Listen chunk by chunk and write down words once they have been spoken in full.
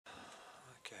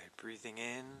Breathing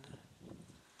in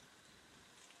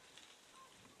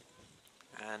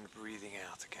and breathing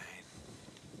out again.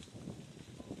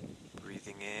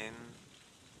 Breathing in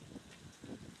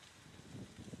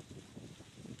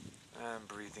and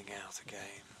breathing out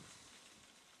again.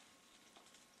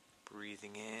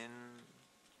 Breathing in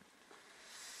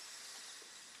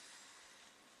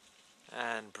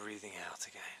and breathing out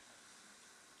again.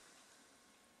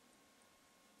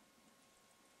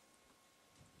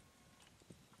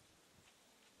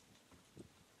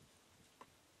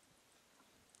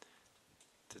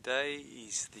 Today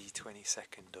is the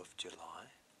 22nd of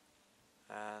July,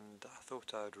 and I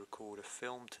thought I would record a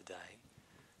film today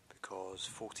because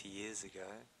 40 years ago,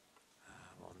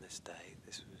 on this day,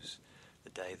 this was the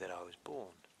day that I was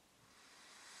born.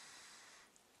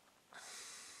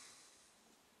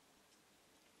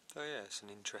 So yeah, it's an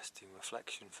interesting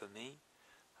reflection for me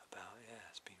about,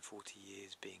 it's been 40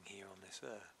 years being here on this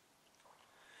earth.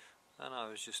 And I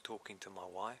was just talking to my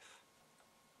wife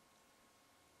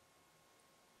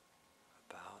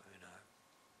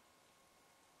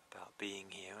about being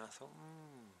here, and I thought,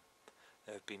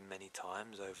 there have been many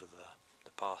times over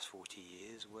the past 40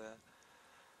 years where,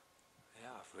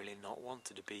 I've really not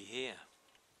wanted to be here.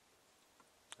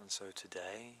 And so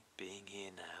today, being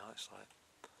here now, it's like,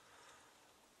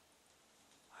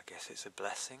 I guess it's a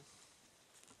blessing.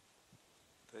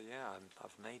 But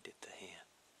I've made it to here.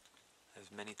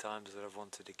 There's many times that I've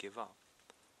wanted to give up.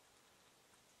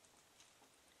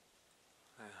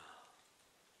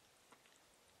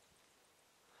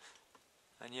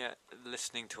 And yet,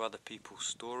 listening to other people's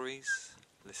stories,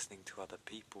 listening to other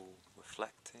people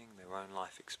reflecting their own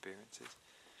life experiences,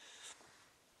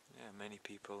 many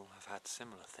people have had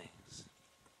similar things.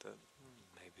 That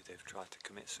maybe they've tried to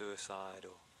commit suicide,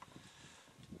 or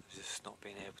they've just not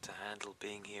been able to handle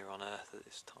being here on earth at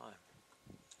this time.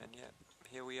 And yet,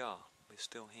 here we are, we're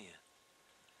still here.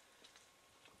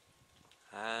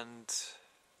 And,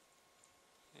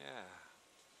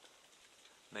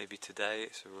 maybe today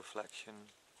it's a reflection.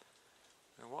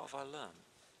 What have I learned?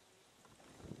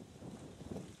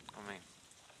 I mean,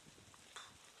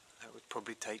 that would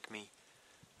probably take me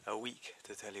a week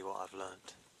to tell you what I've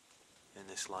learned in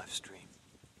this live stream.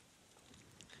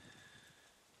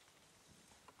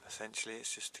 Essentially,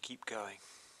 it's just to keep going.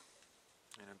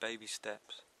 Baby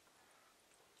steps.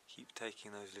 Keep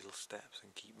taking those little steps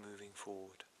and keep moving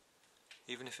forward.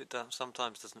 Even if it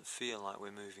sometimes doesn't feel like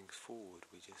we're moving forward,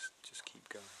 we just keep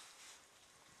going.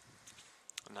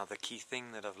 Another key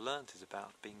thing that I've learnt is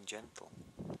about being gentle.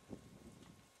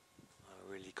 I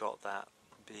really got that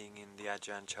being in the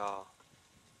Ajahn Chah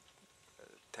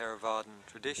Theravadan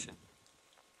tradition,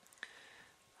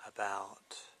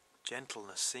 about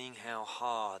gentleness, seeing how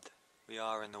hard we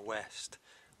are in the West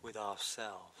with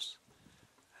ourselves,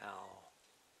 how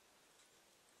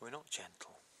we're not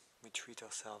gentle, we treat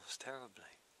ourselves terribly.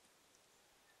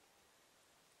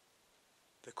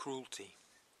 The cruelty,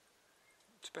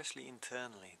 especially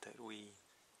internally, that we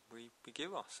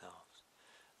give ourselves,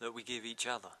 that we give each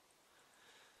other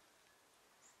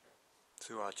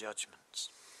through our judgments.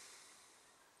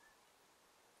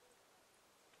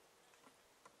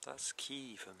 That's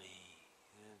key for me,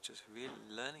 just really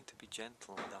learning to be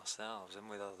gentle with ourselves and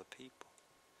with other people.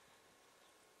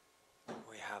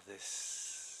 We have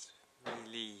this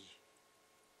really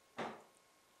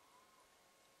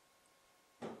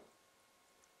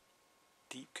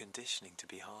deep conditioning to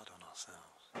be hard on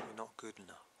ourselves. We're not good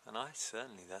enough. And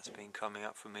that's been coming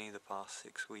up for me the past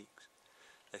 6 weeks.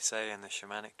 They say in the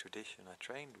shamanic tradition I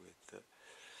trained with that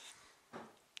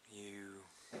you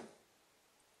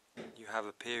have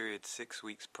a period 6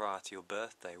 weeks prior to your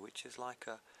birthday, which is like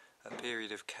a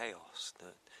period of chaos,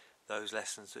 that those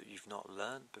lessons that you've not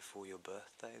learned before your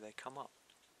birthday, they come up.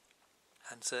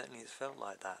 And certainly it's felt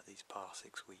like that these past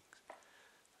 6 weeks.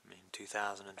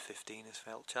 2015 has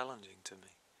felt challenging to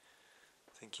me.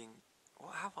 Thinking,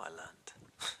 what have I learned?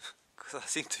 Because I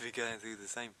seem to be going through the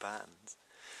same patterns.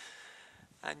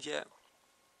 And yet,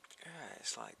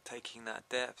 it's like taking that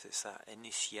depth, it's that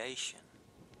initiation.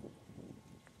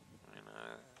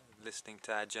 Listening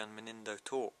to Ajahn Menindo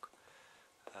talk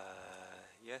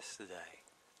yesterday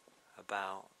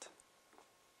about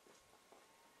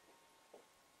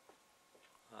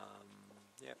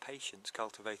patience,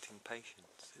 cultivating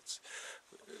patience.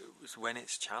 It's when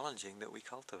it's challenging that we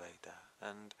cultivate that.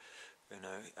 And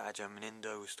Ajahn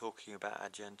Menindo was talking about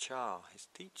Ajahn Chah, his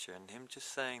teacher, and him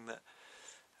just saying that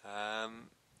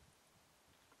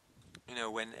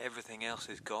when everything else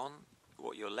is gone,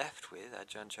 what you're left with,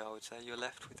 Ajahn Chah would say, you're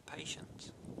left with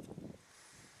patience.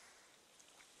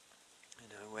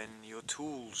 When your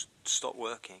tools stop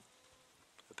working,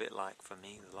 a bit like for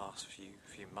me the last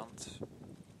few months.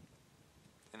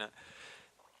 You know,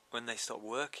 when they stop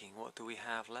working, what do we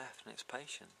have left? And it's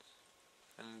patience.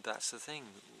 And that's the thing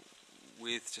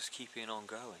with just keeping on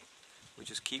going. We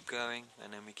just keep going,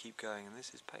 and then we keep going, and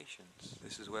this is patience.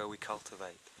 This is where we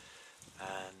cultivate.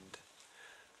 And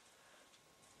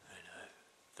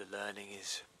the learning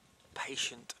is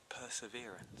patient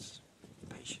perseverance.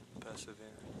 Patient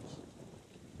perseverance.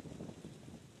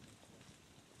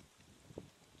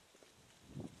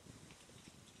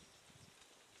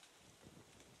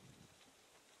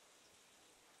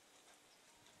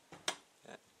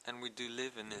 Yeah. And we do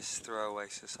live in this throwaway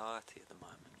society at the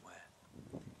moment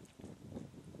where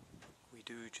we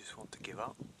do just want to give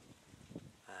up,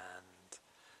 and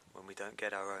when we don't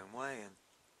get our own way, and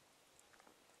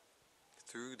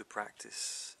through the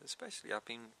practice, especially, I've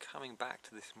been coming back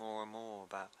to this more and more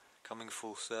about coming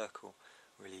full circle,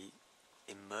 really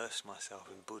immerse myself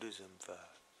in Buddhism for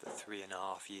the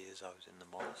 3.5 years I was in the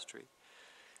monastery,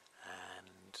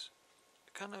 and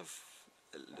kind of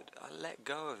I let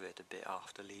go of it a bit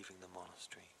after leaving the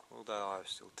monastery. Although I was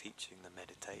still teaching the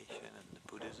meditation and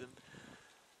the Buddhism,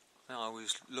 I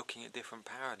was looking at different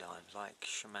paradigms like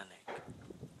shamanic,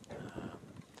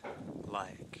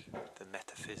 like the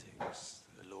metaphysics,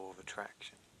 the law of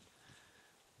attraction.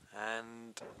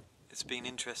 And it's been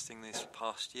interesting this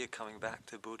past year coming back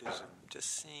to Buddhism,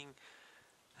 just seeing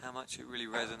how much it really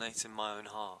resonates in my own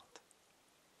heart.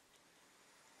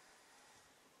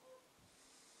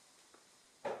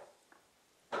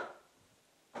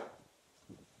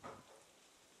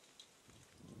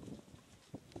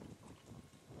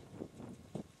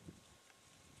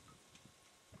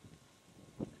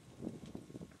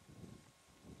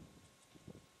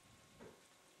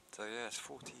 So yeah, it's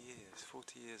 40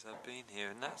 years I've been here,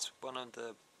 and that's one of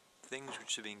the things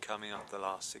which have been coming up the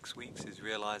last 6 weeks, is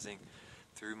realising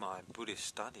through my Buddhist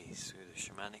studies, through the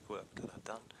shamanic work that I've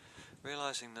done,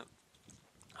 realising that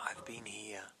I've been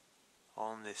here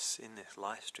in this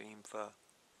life stream for,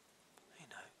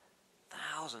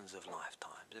 thousands of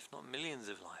lifetimes, if not millions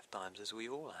of lifetimes, as we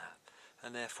all have,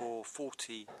 and therefore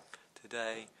 40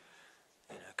 today,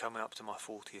 coming up to my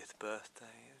 40th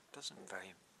birthday, it doesn't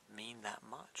very mean that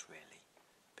much really,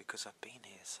 because I've been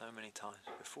here so many times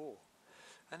before,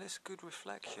 and it's a good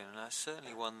reflection, and that's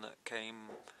certainly one that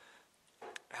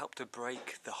helped to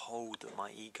break the hold that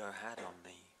my ego had on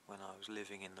me when I was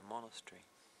living in the monastery.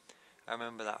 I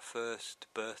remember that first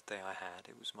birthday I had,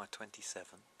 it was my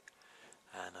 27th,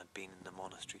 and I'd been in the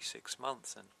monastery 6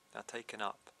 months, and I'd taken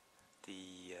up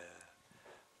the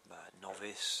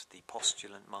novice, the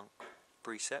postulant monk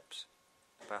precepts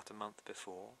about a month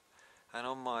before, and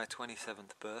on my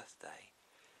 27th birthday,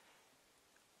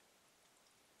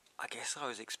 I guess I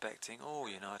was expecting,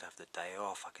 I'd have the day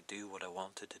off, I could do what I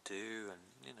wanted to do, and,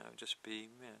 just be,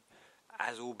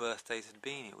 as all birthdays had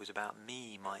been, it was about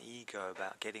me, my ego,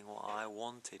 about getting what I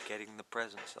wanted, getting the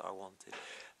presents that I wanted,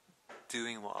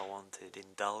 doing what I wanted,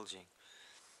 indulging.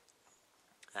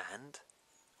 And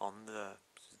on the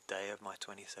day of my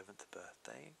 27th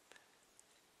birthday,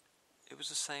 it was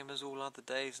the same as all other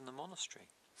days in the monastery.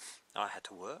 I had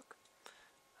to work.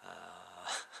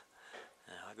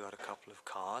 I got a couple of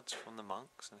cards from the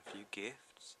monks and a few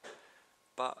gifts,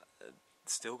 but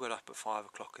still got up at 5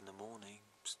 o'clock in the morning,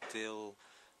 still,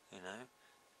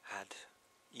 had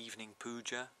evening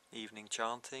puja, evening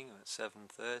chanting at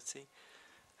 7:30,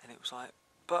 and it was like,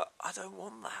 but I don't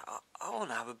want that. I want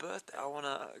to have a birthday. I want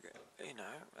to,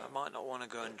 I might not want to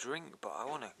go and drink, but I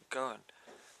want to go and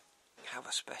have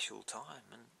a special time,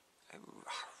 and I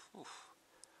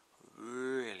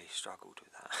really struggled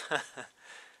with that.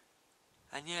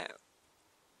 And yet,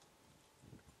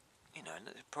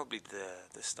 probably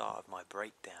the start of my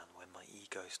breakdown, when my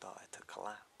ego started to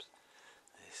collapse.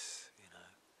 This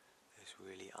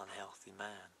really unhealthy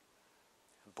man,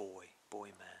 boy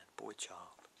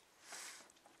child.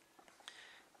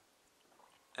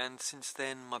 And since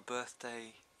then, my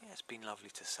birthday, it's been lovely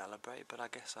to celebrate, but I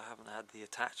guess I haven't had the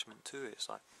attachment to it. It's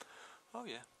like, oh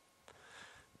yeah,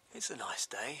 it's a nice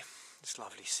day. It's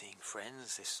lovely seeing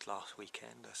friends. This last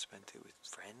weekend I spent it with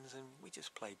friends, and we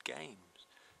just played games.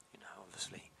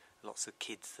 Obviously lots of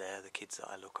kids there, the kids that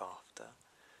I look after,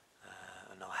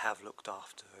 and I have looked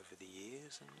after over the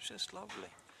years, and it's just lovely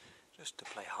just to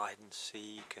play hide and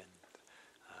seek and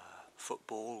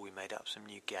football. We made up some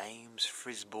new games,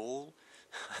 frisball,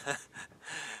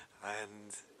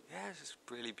 and yeah, it's just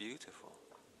really beautiful,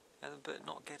 but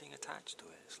not getting attached to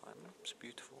it. It's like, it's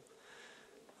beautiful,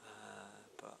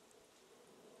 but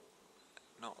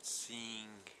not seeing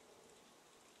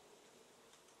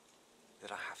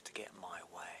that I have to get my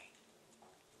way.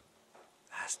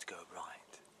 It has to go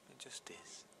right. It just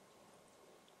is.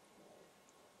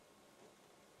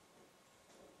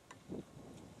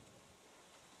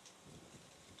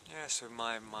 Yeah, so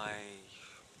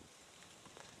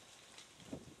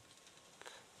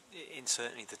in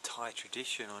certainly the Thai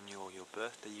tradition, on your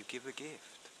birthday you give a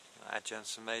gift. Ajahn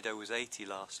Sumedho was 80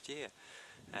 last year,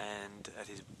 and at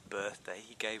his birthday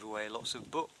he gave away lots of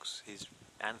books, his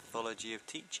anthology of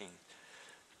teaching.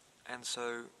 And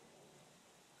so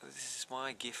this is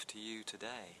my gift to you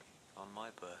today on my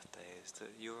birthday, is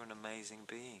that you're an amazing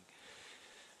being.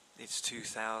 It's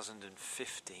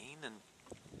 2015 and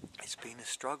it's been a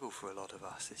struggle for a lot of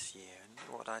us this year, and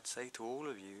what I'd say to all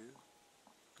of you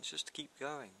is just to keep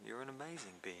going. You're an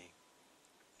amazing being.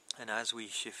 And as we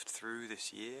shift through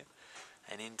this year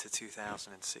and into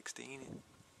 2016,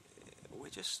 we're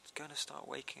just going to start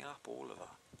waking up, all of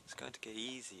us. It's going to get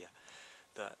easier,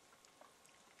 that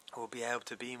we'll be able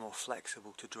to be more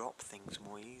flexible, to drop things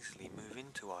more easily, move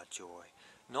into our joy.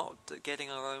 Not getting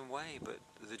our own way, but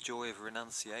the joy of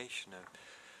renunciation,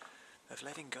 of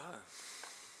letting go.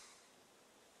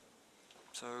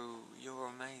 So you're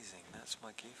amazing. That's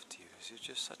my gift to you. You're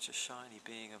just such a shiny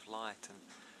being of light, and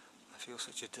I feel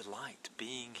such a delight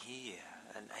being here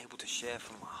and able to share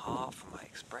from my heart, from my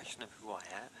expression of who I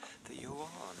am, that you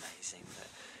are amazing. That,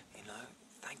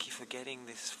 thank you for getting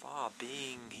this far,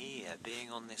 being here, being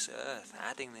on this earth,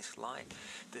 adding this light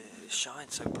that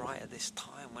shines so bright at this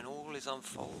time when all is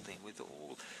unfolding, with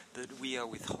all that we are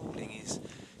withholding is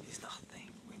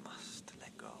nothing. We must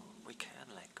let go. We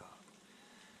can let go.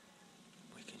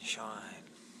 We can shine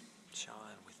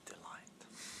with delight.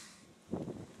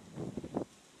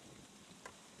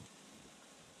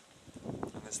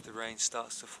 And as the rain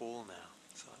starts to fall now,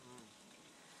 it's like,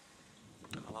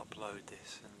 I'll upload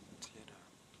this, and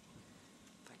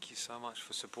thank you so much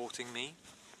for supporting me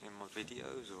in my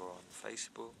videos or on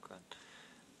Facebook, and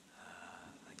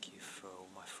thank you for all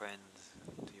my friends,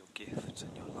 and your gifts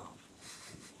and your love.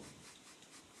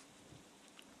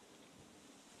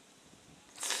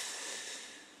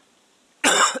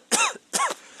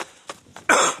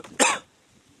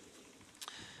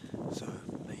 So